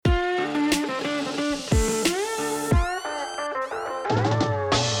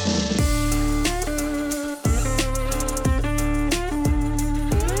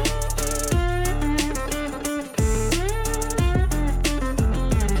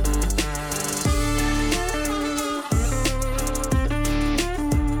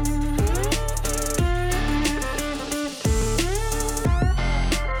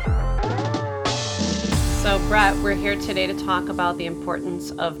Brett. We're here today to talk about the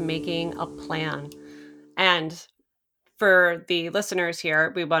importance of making a plan. And for the listeners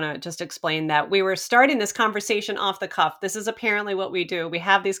here, we want to just explain that we were starting this conversation off the cuff. This is apparently what we do. We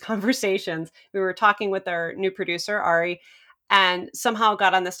have these conversations. We were talking with our new producer, Ari, and somehow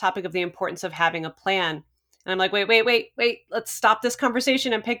got on this topic of the importance of having a plan. And I'm like, wait. Let's stop this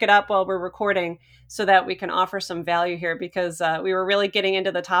conversation and pick it up while we're recording so that we can offer some value here because we were really getting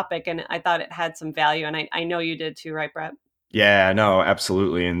into the topic and I thought it had some value. And I know you did too, right, Brett? Yeah, no,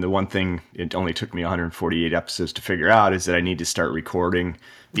 absolutely. And the one thing it only took me 148 episodes to figure out is that I need to start recording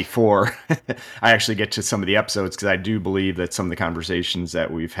before I actually get to some of the episodes because I do believe that some of the conversations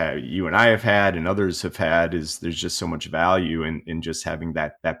that we've had, you and I have had, and others have had, is there's just so much value in just having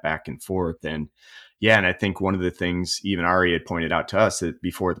that back and forth. And yeah, and I think one of the things even Ari had pointed out to us that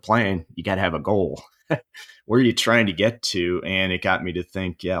before the plan, you got to have a goal. Where are you trying to get to? And it got me to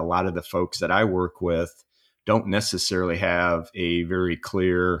think, yeah, a lot of the folks that I work with don't necessarily have a very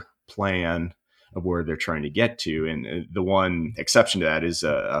clear plan of where they're trying to get to. And the one exception to that is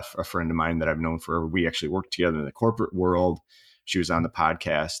a friend of mine that I've known for, we actually worked together in the corporate world. She was on the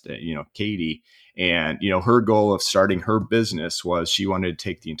podcast, Katie. And, her goal of starting her business was she wanted to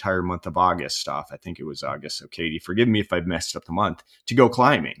take the entire month of August off. I think it was August. So, Katie, forgive me if I messed up the month, to go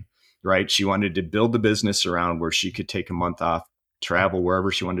climbing, right? She wanted to build the business around where she could take a month off, travel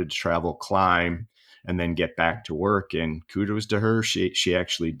wherever she wanted to travel, climb, and then get back to work. And kudos to her. She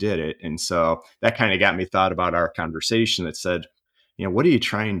actually did it. And so that kind of got me thought about our conversation that said, what are you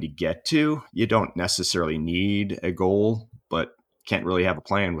trying to get to? You don't necessarily need a goal, but can't really have a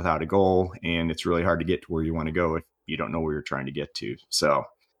plan without a goal. And it's really hard to get to where you want to go if you don't know where you're trying to get to. So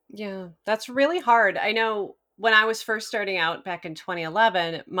Yeah, that's really hard. I know when I was first starting out back in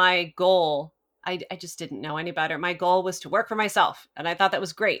 2011, my goal, I just didn't know any better. My goal was to work for myself, and I thought that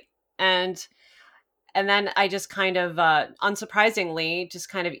was great. And then I just kind of, unsurprisingly, just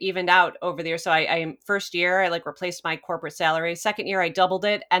kind of evened out over the years. So I first year, I like replaced my corporate salary. Second year, I doubled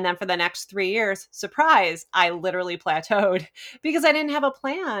it. And then for the next 3 years, surprise, I literally plateaued because I didn't have a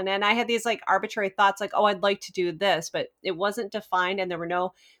plan. And I had these like arbitrary thoughts like, oh, I'd like to do this, but it wasn't defined and there were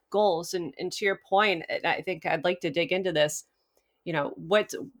no goals. And to your point, and I think I'd like to dig into this,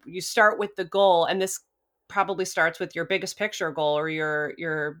 what you start with the goal, and this probably starts with your biggest picture goal or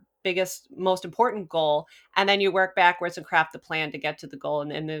your biggest most important goal, and then you work backwards and craft the plan to get to the goal,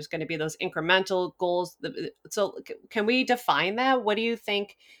 and there's going to be those incremental goals. So can we define that? What do you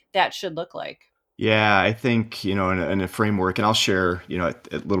think that should look like? yeah, I think, in a framework, and I'll share, a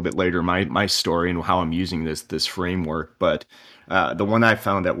little bit later my story and how I'm using this framework. But the one I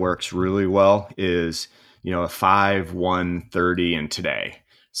found that works really well is, a 5, 1, 30, and today.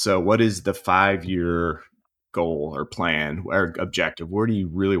 So what is the 5 year goal or plan or objective? Where do you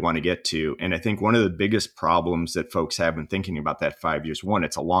really want to get to? And I think one of the biggest problems that folks have when thinking about that 5 years, one,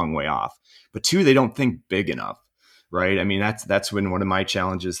 it's a long way off, but two, they don't think big enough. Right. I mean, that's been one of my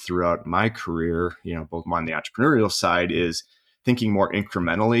challenges throughout my career, both on the entrepreneurial side is thinking more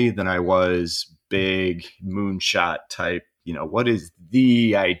incrementally than I was big moonshot type, what is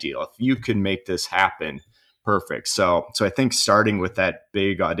the ideal? If you can make this happen, perfect. So I think starting with that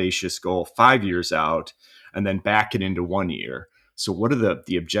big audacious goal 5 years out and then back it into 1 year. So what are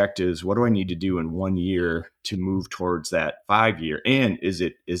the objectives? What do I need to do in 1 year to move towards that 5 year? And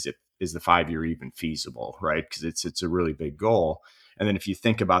is the 5 year even feasible, right? Because it's a really big goal. And then if you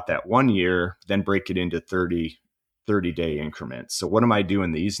think about that 1 year, then break it into 30 day increments. So what am I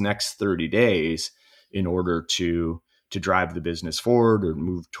doing these next 30 days in order to drive the business forward or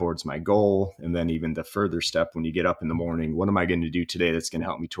move towards my goal? And then even the further step, when you get up in the morning, what am I going to do today that's going to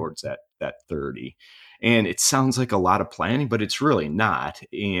help me towards that 30? And it sounds like a lot of planning, but it's really not.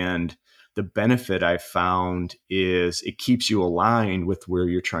 And the benefit I've found is it keeps you aligned with where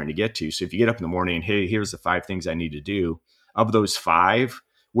you're trying to get to. So if you get up in the morning and, hey, here's the 5 things I need to do, of those five,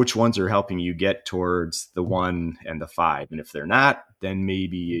 which ones are helping you get towards the 1 and the 5? And if they're not, then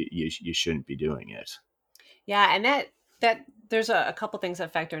maybe you shouldn't be doing it. Yeah, and that there's a couple things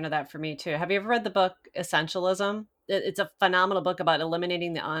that factor into that for me too. Have you ever read the book Essentialism? It's a phenomenal book about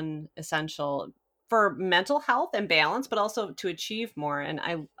eliminating the unessential for mental health and balance, but also to achieve more. And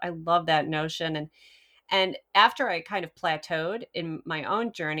I love that notion. And after I kind of plateaued in my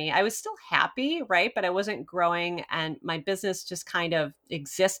own journey, I was still happy, right? But I wasn't growing, and my business just kind of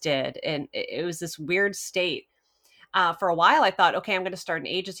existed, and it was this weird state. For a while, I thought, okay, I'm going to start an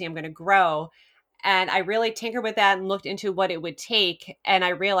agency. I'm going to grow. And I really tinkered with that and looked into what it would take. And I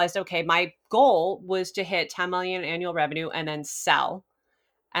realized, okay, my goal was to hit 10 million annual revenue and then sell.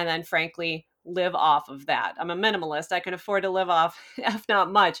 And then frankly, live off of that. I'm a minimalist. I can afford to live off, if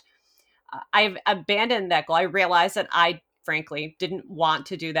not much. I've abandoned that goal. I realized that I frankly didn't want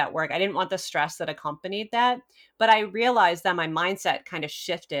to do that work. I didn't want the stress that accompanied that. But I realized that my mindset kind of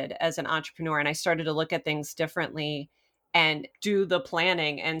shifted as an entrepreneur, and I started to look at things differently and do the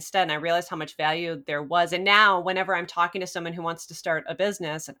planning instead. And I realized how much value there was. And now, whenever I'm talking to someone who wants to start a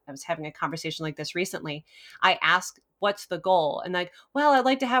business, and I was having a conversation like this recently, I ask, what's the goal? And like, well, I'd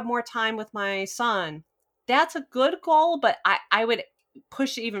like to have more time with my son. That's a good goal, but I would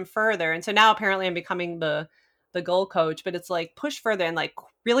push even further. And so now apparently I'm becoming the goal coach, but it's like push further and like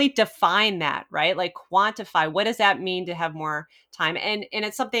really define that, right? Like quantify, what does that mean to have more time? And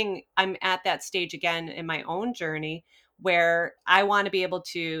it's something, I'm at that stage again in my own journey where I want to be able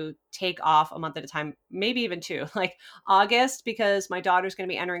to take off a month at a time, maybe even two, like August, because my daughter's going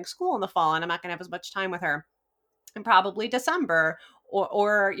to be entering school in the fall and I'm not going to have as much time with her, and probably December,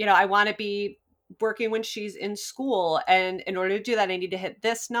 or I want to be working when she's in school, and in order to do that I need to hit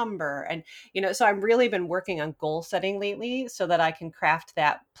this number. And so I've really been working on goal setting lately so that I can craft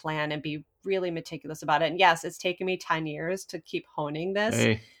that plan and be really meticulous about it. And yes, it's taken me 10 years to keep honing this,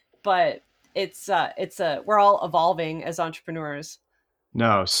 Hey, but it's we're all evolving as entrepreneurs.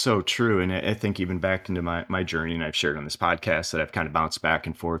 no, so true. And I think even back into my journey, and I've shared on this podcast that I've kind of bounced back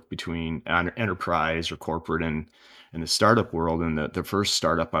and forth between enterprise or corporate and the startup world. And the first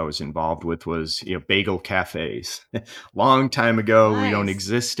startup I was involved with was, bagel cafes. Long time ago, we don't Nice.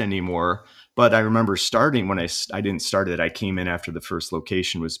 exist anymore. But I remember starting when I didn't start it. I came in after the first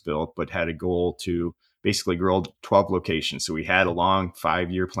location was built, but had a goal to basically grow 12 locations. So we had a long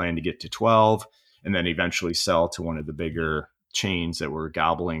 5-year plan to get to 12 and then eventually sell to one of the bigger chains that were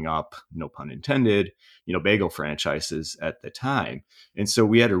gobbling up, no pun intended, bagel franchises at the time. And so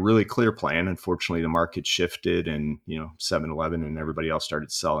we had a really clear plan. Unfortunately, the market shifted and, 7-Eleven and everybody else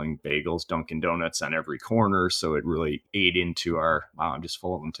started selling bagels, Dunkin' Donuts on every corner. So it really ate into our, wow, I'm just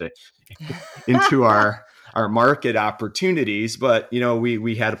full of them today, into our market opportunities. But,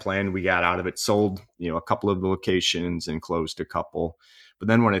 we had a plan, we got out of it, sold, a couple of the locations and closed a couple. But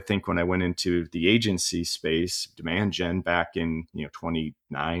then when I went into the agency space, demand gen back in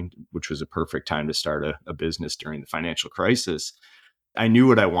 29, which was a perfect time to start a business during the financial crisis, I knew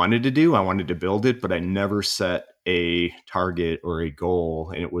what I wanted to do. I wanted to build it, but I never set a target or a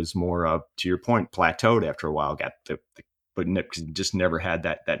goal. And it was more of, to your point, plateaued after a while, got but just never had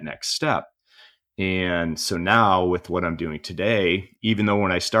that next step. And so now with what I'm doing today, even though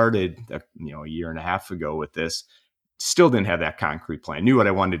when I started, a year and a half ago with this, still didn't have that concrete plan. Knew what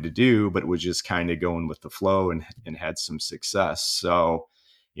I wanted to do, but was just kind of going with the flow and had some success. So,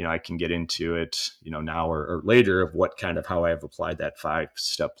 I can get into it, now or later of what kind of how I have applied that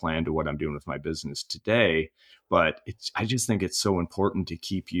 5-step plan to what I'm doing with my business today. But I just think it's so important to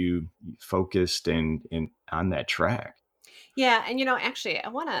keep you focused and on that track. Yeah, and actually I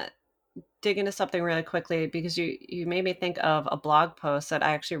want to dig into something really quickly because you made me think of a blog post that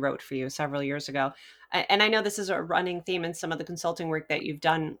I actually wrote for you several years ago. And I know this is a running theme in some of the consulting work that you've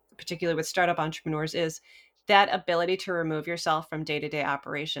done, particularly with startup entrepreneurs, is that ability to remove yourself from day-to-day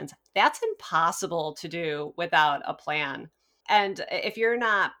operations. That's impossible to do without a plan. And if you're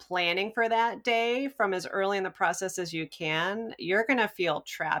not planning for that day from as early in the process as you can, you're going to feel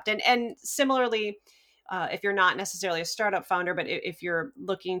trapped. And similarly, if you're not necessarily a startup founder, but if you're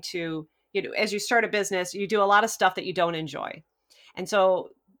looking to, as you start a business, you do a lot of stuff that you don't enjoy. And so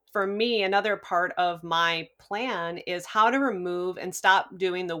for me, another part of my plan is how to remove and stop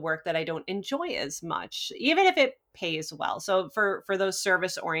doing the work that I don't enjoy as much, even if it pays well. So for those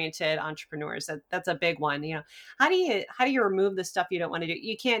service oriented entrepreneurs, that's a big one. How do you remove the stuff you don't want to do?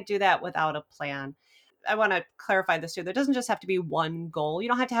 You can't do that without a plan. I want to clarify this too. There doesn't just have to be one goal. You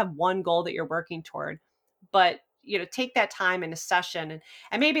don't have to have one goal that you're working toward, but take that time in a session,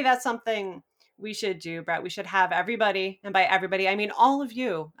 and maybe that's something we should do, Brett. We should have everybody, and by everybody I mean all of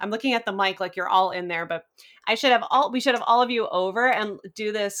you. I'm looking at the mic like you're all in there, but we should have all of you over and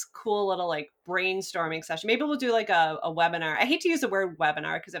do this cool little like brainstorming session. Maybe we'll do like a webinar. I hate to use the word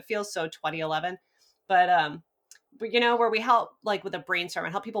webinar because it feels so 2011, but where we help like with a brainstorm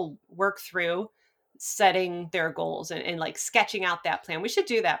and help people work through setting their goals and like sketching out that plan. We should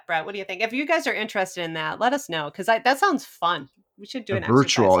do that, Brett. What do you think? If you guys are interested in that, let us know because that sounds fun. We should do A an exercise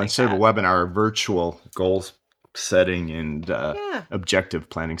virtual like instead of a that. webinar, a virtual goals setting and Yeah. objective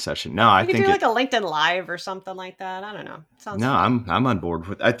planning session. No, I We could think do like it. a LinkedIn Live or something like that. I don't know. Sounds No, fun. I'm on board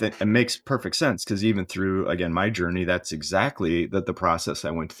with. I think it makes perfect sense because even through again my journey, that's exactly the process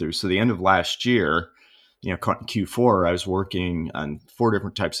I went through. So the end of last year, Q4, I was working on 4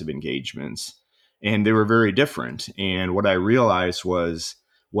 different types of engagements, and they were very different. And what I realized was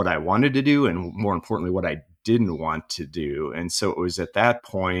what I wanted to do, and more importantly, what I didn't want to do. And so it was at that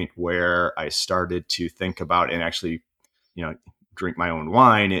point where I started to think about and actually, drink my own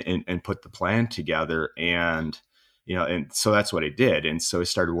wine and put the plan together. And so that's what I did. And so I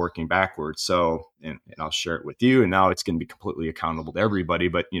started working backwards. So, and I'll share it with you. And now it's going to be completely accountable to everybody.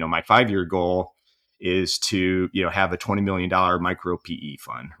 But, my 5 year goal is to, have a $20 million micro PE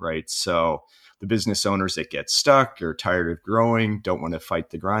fund, right? So the business owners that get stuck or tired of growing, don't want to fight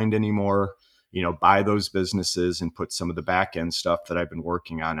the grind anymore, buy those businesses and put some of the back end stuff that I've been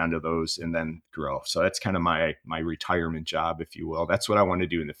working on onto those and then grow. So that's kind of my retirement job, if you will. That's what I want to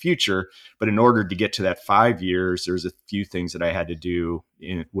do in the future. But in order to get to that 5 years, there's a few things that I had to do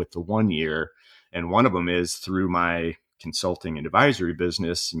with the 1 year. And one of them is through my consulting and advisory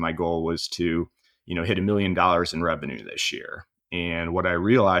business. My goal was to, hit $1 million in revenue this year. And what I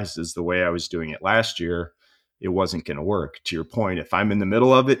realized is the way I was doing it last year, it wasn't going to work. To your point, if I'm in the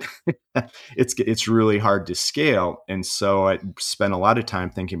middle of it, it's really hard to scale. And so I spent a lot of time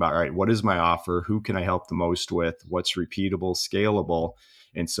thinking about, all right, what is my offer? Who can I help the most with? What's repeatable, scalable?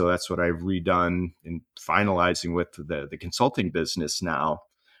 And so that's what I've redone and finalizing with the consulting business now.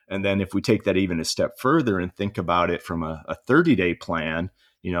 And then if we take that even a step further and think about it from a 30-day plan,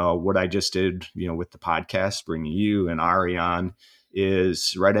 what I just did, with the podcast, bringing you and Ari on,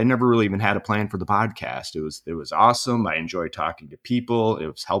 is right. I never really even had a plan for the podcast. It was awesome. I enjoyed talking to people. It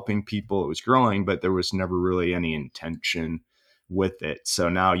was helping people. It was growing, but there was never really any intention with it. So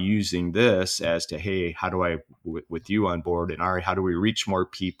now using this as to, hey, how do I, with you on board and Ari, how do we reach more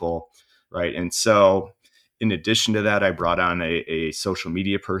people? Right. And so in addition to that, I brought on a social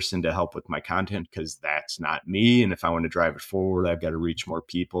media person to help with my content because that's not me. And if I want to drive it forward, I've got to reach more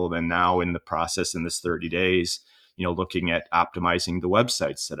people. Then now in the process in this 30 days, looking at optimizing the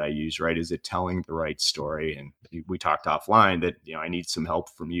websites that I use, right? Is it telling the right story? And we talked offline that, I need some help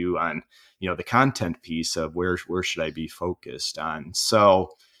from you on, the content piece of where should I be focused on?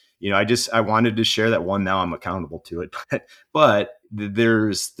 So, I wanted to share that one. Now I'm accountable to it, but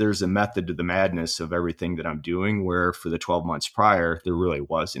there's a method to the madness of everything that I'm doing, where for the 12 months prior, there really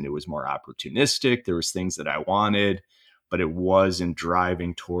wasn't. It was more opportunistic. There was things that I wanted, but it wasn't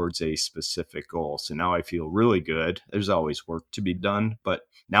driving towards a specific goal. So now I feel really good. There's always work to be done. But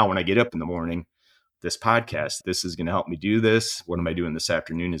now when I get up in the morning, this podcast, this is going to help me do this. What am I doing this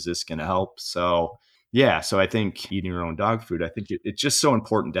afternoon? Is this going to help? So yeah, so I think eating your own dog food, I think it's just so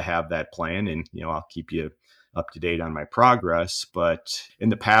important to have that plan. And, I'll keep you up to date on my progress. But in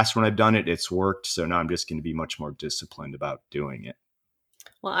the past, when I've done it, it's worked. So now I'm just going to be much more disciplined about doing it.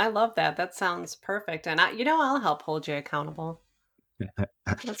 Well, I love that. That sounds perfect. And I'll help hold you accountable.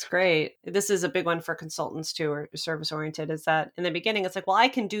 That's great. This is a big one for consultants too, or service oriented, is that in the beginning, it's like, well, I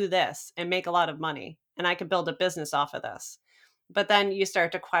can do this and make a lot of money and I can build a business off of this. But then you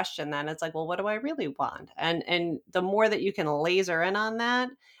start to question that. It's like, well, what do I really want? And the more that you can laser in on that,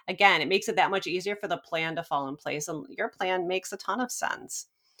 again, it makes it that much easier for the plan to fall in place. And your plan makes a ton of sense.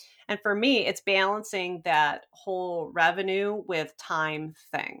 And for me, it's balancing that whole revenue with time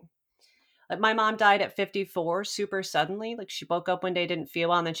thing. Like my mom died at 54 super suddenly. Like she woke up one day, didn't feel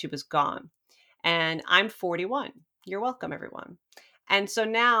well, and then she was gone. And I'm 41. You're welcome, everyone. And so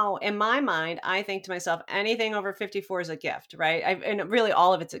now in my mind, I think to myself, anything over 54 is a gift, right? And really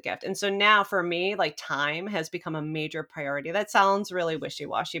all of it's a gift. And so now for me, like time has become a major priority. That sounds really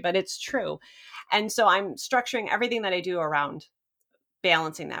wishy-washy, but it's true. And so I'm structuring everything that I do around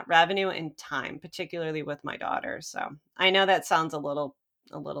balancing that revenue and time, particularly with my daughter. So I know that sounds a little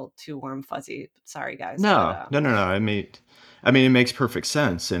too warm fuzzy. Sorry guys. No, But no, no, no. I mean, it makes perfect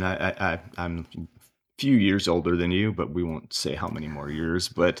sense. And I'm a few years older than you, but we won't say how many more years.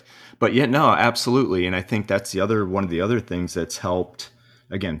 But yeah, no, absolutely. And I think that's one of the other things that's helped,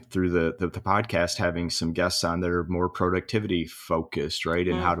 again, through the podcast, having some guests on that are more productivity focused, right?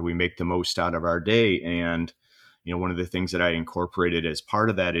 And how do we make the most out of our day? And, one of the things that I incorporated as part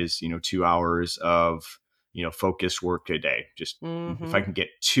of that is, 2 hours of, focused work a day. Just if I can get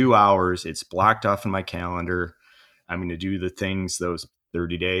 2 hours, it's blocked off in my calendar. I'm going to do the things those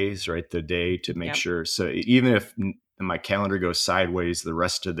 30 days, right? The day to make sure. So even if my calendar goes sideways the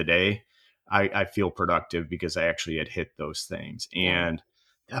rest of the day, I feel productive because I actually had hit those things. And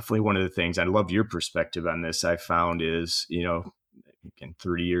definitely one of the things, I love your perspective on this, I found is, again,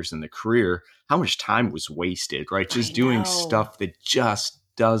 30 years in the career, how much time was wasted, right? Just doing stuff that just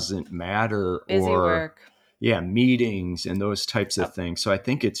doesn't matter. Busy work. Yeah, meetings and those types of things. So I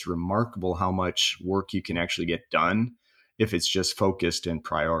think it's remarkable how much work you can actually get done if it's just focused and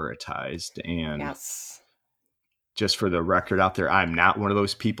prioritized. And just for the record out there, I'm not one of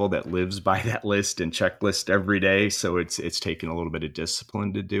those people that lives by that list and checklist every day. So it's taken a little bit of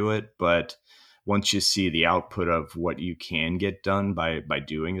discipline to do it. But once you see the output of what you can get done by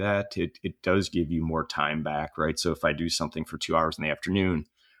doing that, it does give you more time back, right? So if I do something for 2 hours in the afternoon,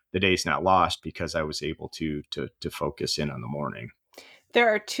 the day's not lost because I was able to focus in on the morning.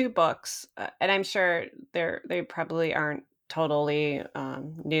 There are two books, and I'm sure they probably aren't totally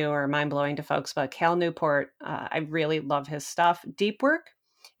new or mind blowing to folks, but Cal Newport, I really love his stuff. Deep Work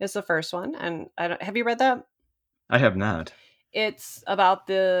is the first one, and have you read that? I have not. It's about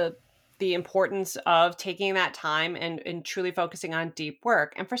the importance of taking that time and truly focusing on deep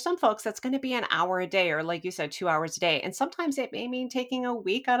work. And for some folks, that's going to be an hour a day, or like you said, 2 hours a day. And sometimes it may mean taking a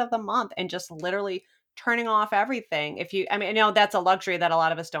week out of the month and just literally turning off everything. If you, I mean, I know that's a luxury that a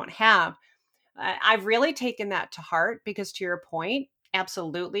lot of us don't have. I've really taken that to heart because, to your point,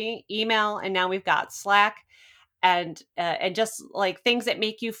 absolutely email, and now we've got Slack and just like things that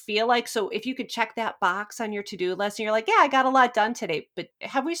make you feel like, so if you could check that box on your to-do list and you're like, yeah, I got a lot done today. But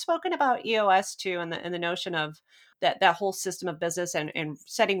have we spoken about EOS too, and the notion of that whole system of business and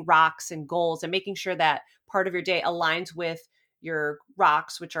setting rocks and goals and making sure that part of your day aligns with your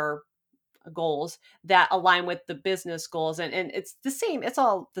rocks, which are goals that align with the business goals, and it's the same, it's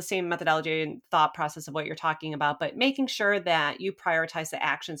all the same methodology and thought process of what you're talking about, but making sure that you prioritize the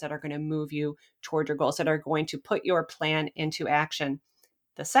actions that are going to move you toward your goals, that are going to put your plan into action.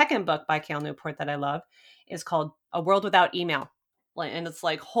 The second book by Cal Newport that I love is called A World Without Email, and it's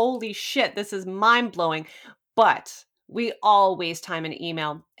like, holy shit, this is mind-blowing, but we all waste time in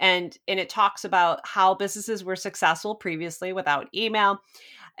email, and it talks about how businesses were successful previously without email.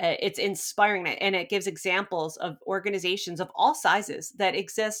 It's inspiring, and it gives examples of organizations of all sizes that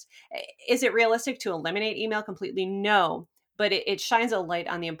exist. Is it realistic to eliminate email completely? No, but it shines a light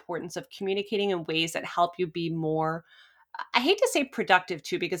on the importance of communicating in ways that help you be more, I hate to say productive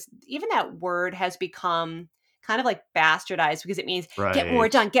too, because even that word has become kind of like bastardized because it means Right. get more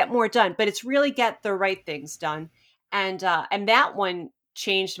done, but it's really get the right things done. And that one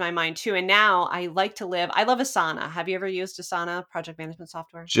changed my mind too. And now I like to live, I love Asana. Have you ever used Asana project management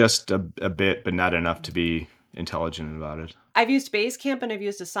software? Just a bit, but not enough to be intelligent about it. I've used Basecamp and I've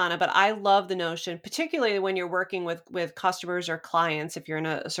used Asana, but I love the notion, particularly when you're working with customers or clients, if you're in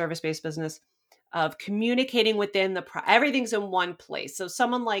a service-based business, of communicating within everything's in one place. So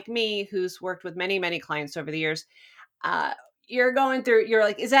someone like me who's worked with many, many clients over the years, uh, you're going through, you're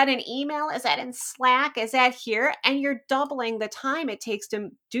like, is that an email? Is that in Slack? Is that here? And you're doubling the time it takes to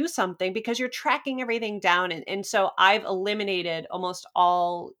do something because you're tracking everything down. And so I've eliminated almost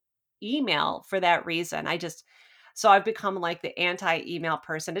all email for that reason. So I've become like the anti-email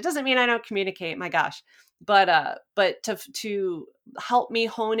person. It doesn't mean I don't communicate, my gosh. But to help me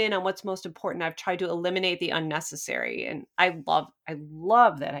hone in on what's most important, I've tried to eliminate the unnecessary. And I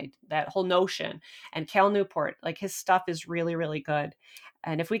love that whole notion. And Cal Newport, like his stuff is really, really good.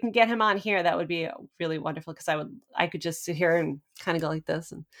 And if we can get him on here, that would be really wonderful, because I could just sit here and kind of go like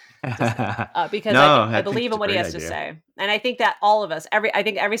this and just because No, I I think believe it's in a what he great has to idea. say, and I think that all of us, I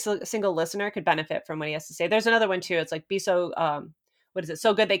think every single listener could benefit from what he has to say. There's another one too. It's like, be so what is it?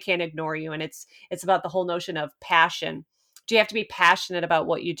 So good they can't ignore you, and it's about the whole notion of passion. Do you have to be passionate about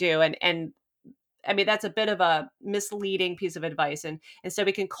what you do? And I mean, that's a bit of a misleading piece of advice, and so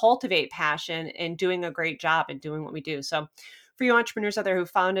we can cultivate passion in doing a great job and doing what we do. So for you entrepreneurs out there who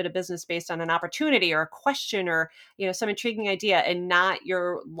founded a business based on an opportunity or a question or some intriguing idea and not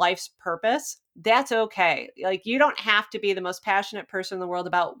your life's purpose, that's okay. Like, you don't have to be the most passionate person in the world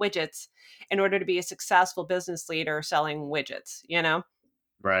about widgets in order to be a successful business leader selling widgets.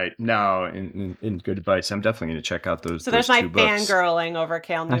 Right. No, in good advice. I'm definitely going to check out So there's those my two books. fangirling over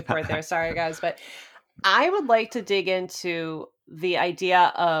Cal Newport there. Sorry, guys. But I would like to dig into the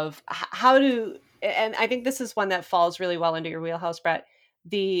idea of how to, and I think this is one that falls really well into your wheelhouse, Brett,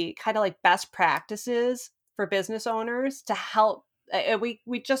 the kind of like best practices for business owners to help.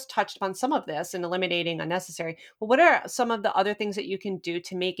 We just touched upon some of this in eliminating unnecessary. But what are some of the other things that you can do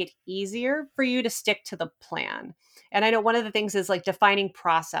to make it easier for you to stick to the plan? And I know one of the things is like defining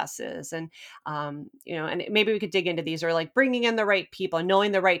processes, and maybe we could dig into these, or like bringing in the right people and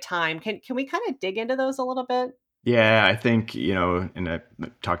knowing the right time. Can we kind of dig into those a little bit? Yeah, I think, and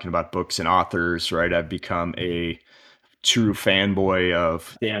talking about books and authors, right? I've become a true fanboy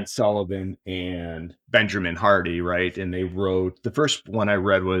of Dan Sullivan and Benjamin Hardy, right? And they wrote, the first one I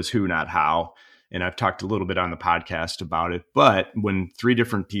read was Who Not How. And I've talked a little bit on the podcast about it. But when three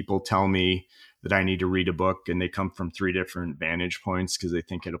different people tell me that I need to read a book and they come from three different vantage points because they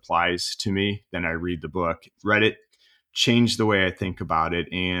think it applies to me, then I read the book. Read it, changed the way I think about it.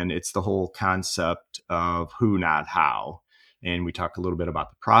 And it's the whole concept of who, not how. and we talk a little bit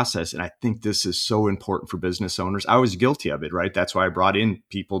about the process. And I think this is so important for business owners. I was guilty of it, right? That's why I brought in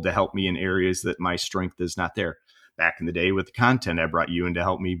people to help me in areas that my strength is not there. Back in the day with the content, I brought you in to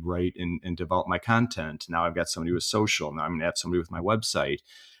help me write and develop my content. Now I've got somebody with social. Now I'm going to have somebody with my website.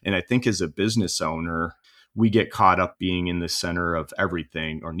 And I think as a business owner, we get caught up being in the center of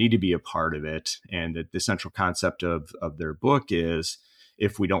everything or need to be a part of it. And the central concept of their book is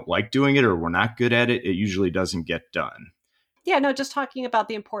if we don't like doing it or we're not good at it, it usually doesn't get done. Yeah, no, just talking about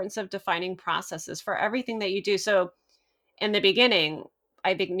the importance of defining processes for everything that you do. So in the beginning,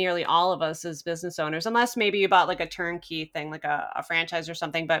 I think nearly all of us as business owners, unless maybe you bought like a turnkey thing, like a franchise or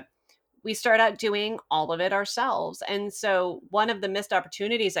something, but we start out doing all of it ourselves. And so one of the missed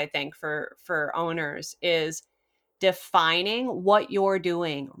opportunities, I think, for owners is defining what you're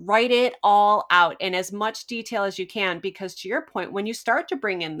doing. Write it all out in as much detail as you can, because to your point, when you start to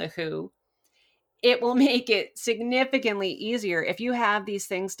bring in the who, it will make it significantly easier if you have these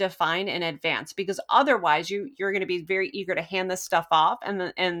things defined in advance, because otherwise you're going to be very eager to hand this stuff off, and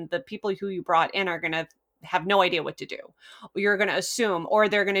the people who you brought in are going to have no idea what to do. You're going to assume, or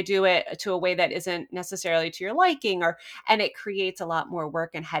they're going to do it to a way that isn't necessarily to your liking, or and it creates a lot more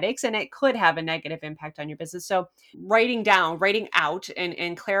work and headaches, and it could have a negative impact on your business. So writing out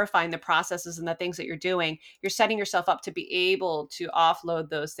and clarifying the processes and the things that you're doing, you're setting yourself up to be able to offload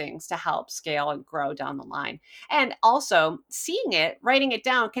those things to help scale and grow down the line. And also seeing it, writing it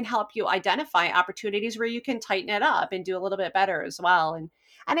down can help you identify opportunities where you can tighten it up and do a little bit better as well. And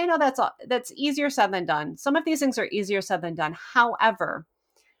I know that's easier said than done. Some of these things are easier said than done. However,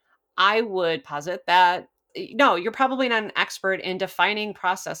 I would posit that no, you're probably not an expert in defining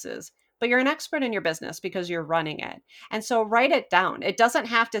processes, but you're an expert in your business because you're running it. And so write it down. It doesn't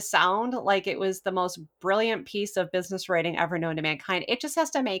have to sound like it was the most brilliant piece of business writing ever known to mankind. It just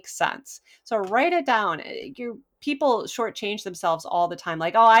has to make sense. So write it down. People shortchange themselves all the time.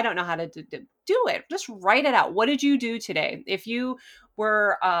 Like, oh, I don't know how to do it. Just write it out. What did you do today? If you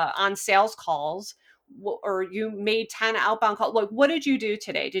were on sales calls, or you made 10 outbound calls, like what did you do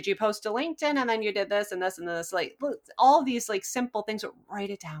today? Did you post to LinkedIn and then you did this and this and this? Like, look, all these like simple things, but write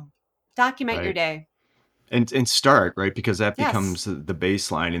it down, document your Right. day. And start, right? Because that Yes. becomes the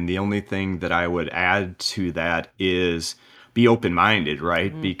baseline. And the only thing that I would add to that is be open-minded,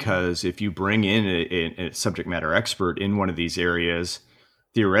 right? Mm-hmm. Because if you bring in a subject matter expert in one of these areas,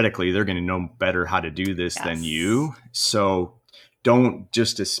 theoretically, they're going to know better how to do this than Yes. you. So don't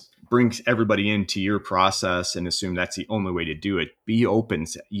just bring everybody into your process and assume that's the only way to do it. Be open.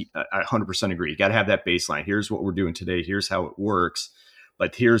 I 100% agree. You got to have that baseline. Here's what we're doing today. Here's how it works.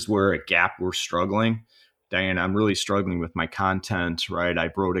 But here's where a gap we're struggling. Diane, I'm really struggling with my content, right? I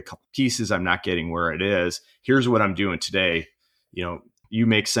wrote a couple pieces. I'm not getting where it is. Here's what I'm doing today. You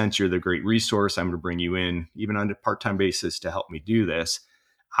make sense. You're the great resource. I'm going to bring you in, even on a part-time basis, to help me do this.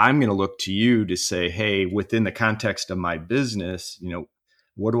 I'm going to look to you to say, hey, within the context of my business,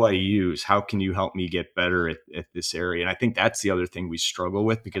 what do I use? How can you help me get better at this area? And I think that's the other thing we struggle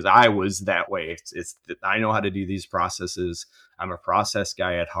with, because I was that way. It's that I know how to do these processes. I'm a process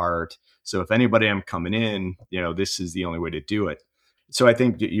guy at heart. So if anybody I'm coming in, this is the only way to do it. So I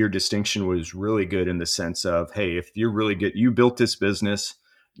think your distinction was really good in the sense of, hey, if you're really good, you built this business,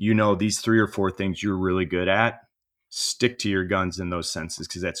 these 3 or 4 things you're really good at, stick to your guns in those senses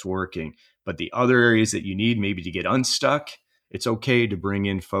because that's working. But the other areas that you need maybe to get unstuck, it's okay to bring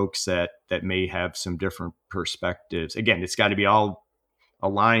in folks that may have some different perspectives. Again, it's got to be all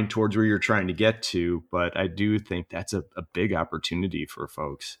aligned towards where you're trying to get to, but I do think that's a big opportunity for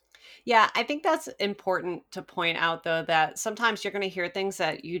folks. Yeah, I think that's important to point out, though, that sometimes you're going to hear things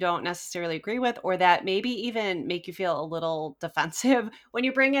that you don't necessarily agree with, or that maybe even make you feel a little defensive when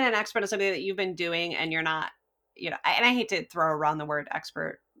you bring in an expert on something that you've been doing and you're not, and I hate to throw around the word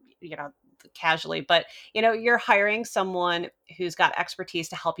expert, you know, casually, but you're hiring someone who's got expertise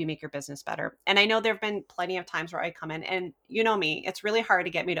to help you make your business better. And I know there have been plenty of times where I come in, and you know me, it's really hard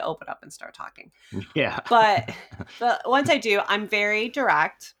to get me to open up and start talking. Yeah. But once I do, I'm very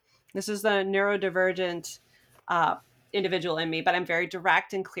direct. This is the neurodivergent uh, individual in me, but I'm very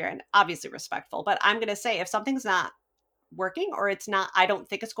direct and clear and obviously respectful. But I'm going to say if something's not working, or it's not, I don't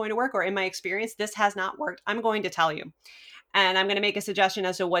think it's going to work, or in my experience, this has not worked, I'm going to tell you. And I'm going to make a suggestion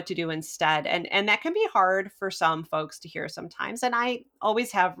as to what to do instead. And that can be hard for some folks to hear sometimes. And I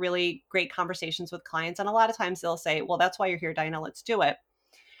always have really great conversations with clients. And a lot of times they'll say, well, that's why you're here, Dinah, let's do it.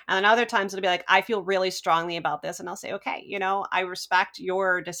 And then other times it'll be like, I feel really strongly about this. And I'll say, okay, I respect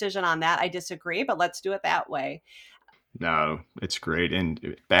your decision on that. I disagree, but let's do it that way. No, it's great.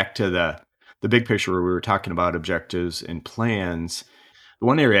 And back to the big picture where we were talking about objectives and plans. The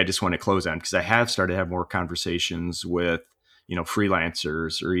one area I just want to close on, because I have started to have more conversations with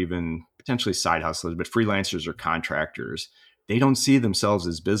freelancers or even potentially side hustlers, but freelancers or contractors, they don't see themselves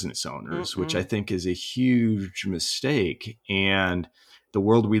as business owners, which I Mm-mm. think is a huge mistake. And the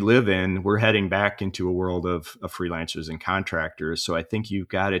world we live in, we're heading back into a world of freelancers and contractors. So I think you've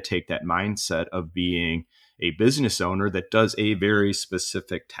got to take that mindset of being a business owner that does a very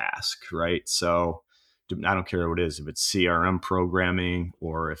specific task, right? So I don't care what it is, if it's CRM programming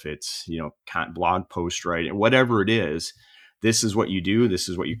or if it's, blog post writing, whatever it is, this is what you do. This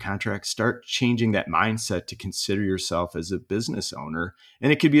is what you contract. Start changing that mindset to consider yourself as a business owner.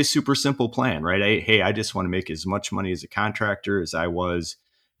 And it could be a super simple plan, right? Hey, I just want to make as much money as a contractor as I was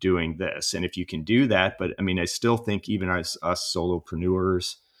doing this. And if you can do that, but I mean, I still think even as us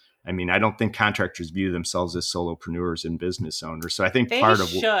solopreneurs, I mean, I don't think contractors view themselves as solopreneurs and business owners. So I think They part of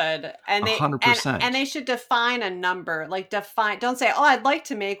should, and a they hundred and percent. they should define a number. Like define, don't say, "Oh, I'd like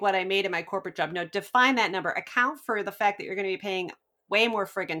to make what I made in my corporate job." No, define that number. Account for the fact that you're going to be paying way more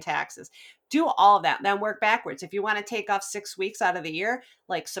friggin' taxes. Do all of that, then work backwards. If you want to take off 6 weeks out of the year,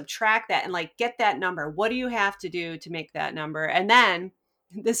 like subtract that and like get that number. What do you have to do to make that number? And then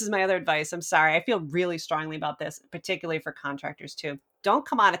this is my other advice. I'm sorry. I feel really strongly about this, particularly for contractors too. Don't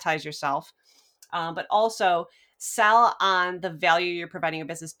commoditize yourself, but also sell on the value you're providing your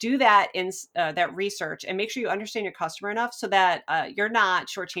business. Do that in that research and make sure you understand your customer enough so that you're not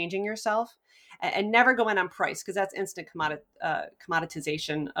shortchanging yourself, and never go in on price, because that's instant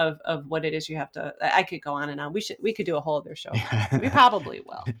commoditization of what it is you have to. I could go on and on. We could do a whole other show. We probably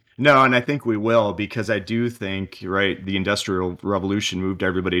will. No, and I think we will, because I do think, right, the Industrial Revolution moved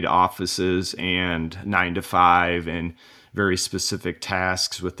everybody to offices and 9 to 5 and very specific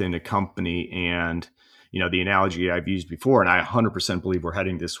tasks within a company. And, the analogy I've used before, and I 100% believe we're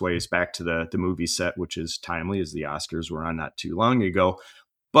heading this way, is back to the movie set, which is timely, as the Oscars were on not too long ago.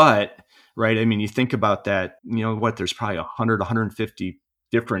 But, right, I mean, you think about that, there's probably 100, 150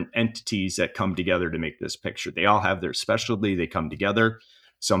 different entities that come together to make this picture. They all have their specialty, they come together.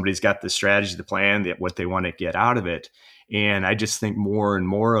 Somebody's got the strategy, the plan, what they want to get out of it. And I just think more and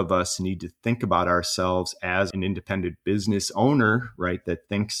more of us need to think about ourselves as an independent business owner, right? That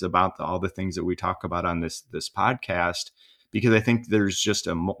thinks about all the things that we talk about on this podcast, because I think there's just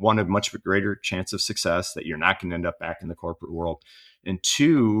a much greater chance of success that you're not going to end up back in the corporate world. And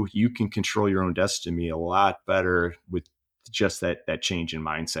two, you can control your own destiny a lot better with just that change in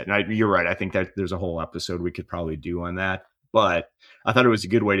mindset. And you're right. I think that there's a whole episode we could probably do on that. But I thought it was a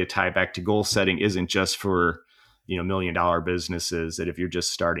good way to tie back to goal setting isn't just for, $1 million businesses, that if you're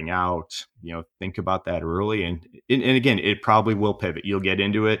just starting out, think about that early. And again, it probably will pivot. You'll get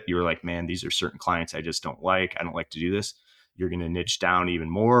into it. You're like, man, these are certain clients I just don't like. I don't like to do this. You're going to niche down even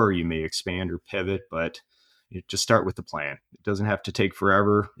more, or you may expand or pivot, but just start with the plan. It doesn't have to take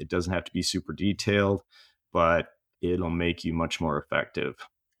forever. It doesn't have to be super detailed, but it'll make you much more effective.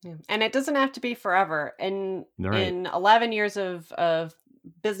 Yeah. And it doesn't have to be forever. And All right. in 11 years of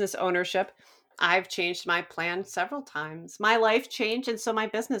business ownership, I've changed my plan several times. My life changed, and so my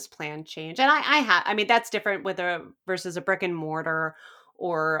business plan changed. And I mean, that's different with a versus a brick and mortar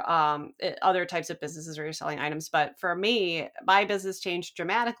or other types of businesses where you're selling items. But for me, my business changed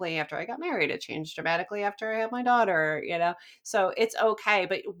dramatically after I got married. It changed dramatically after I had my daughter. So it's okay,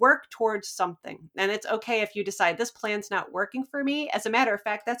 but work towards something. And it's okay if you decide this plan's not working for me. As a matter of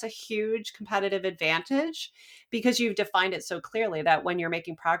fact, that's a huge competitive advantage, because you've defined it so clearly that when you're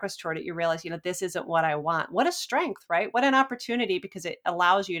making progress toward it, you realize, this isn't what I want. What a strength, right? What an opportunity, because it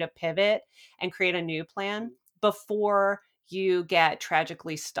allows you to pivot and create a new plan before you get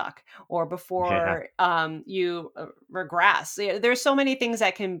tragically stuck, or Yeah. before you regress. There's so many things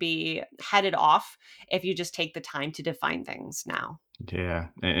that can be headed off if you just take the time to define things now. Yeah.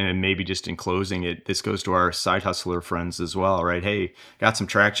 And maybe just in closing, this goes to our side hustler friends as well, right? Hey, got some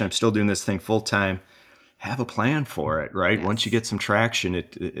traction. I'm still doing this thing full time. Have a plan for it, right? Once you Yes. get some traction,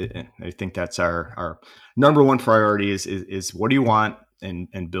 I think that's our number one priority is what do you want,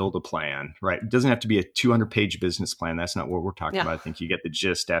 and build a plan, right? It doesn't have to be a 200-page business plan. That's not what we're talking Yeah, about. I think you get the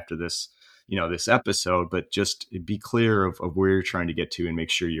gist after this episode, but just be clear of where you're trying to get to, and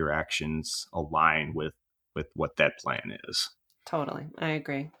make sure your actions align with what that plan is. totally. I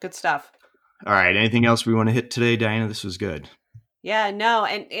agree. Good stuff. All right. Anything else we want to hit today, Diana? This was good. Yeah, no,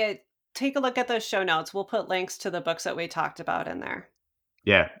 and take a look at those show notes. We'll put links to the books that we talked about in there.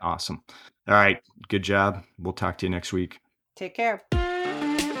 Yeah. Awesome. All right. Good job. We'll talk to you next week. Take care.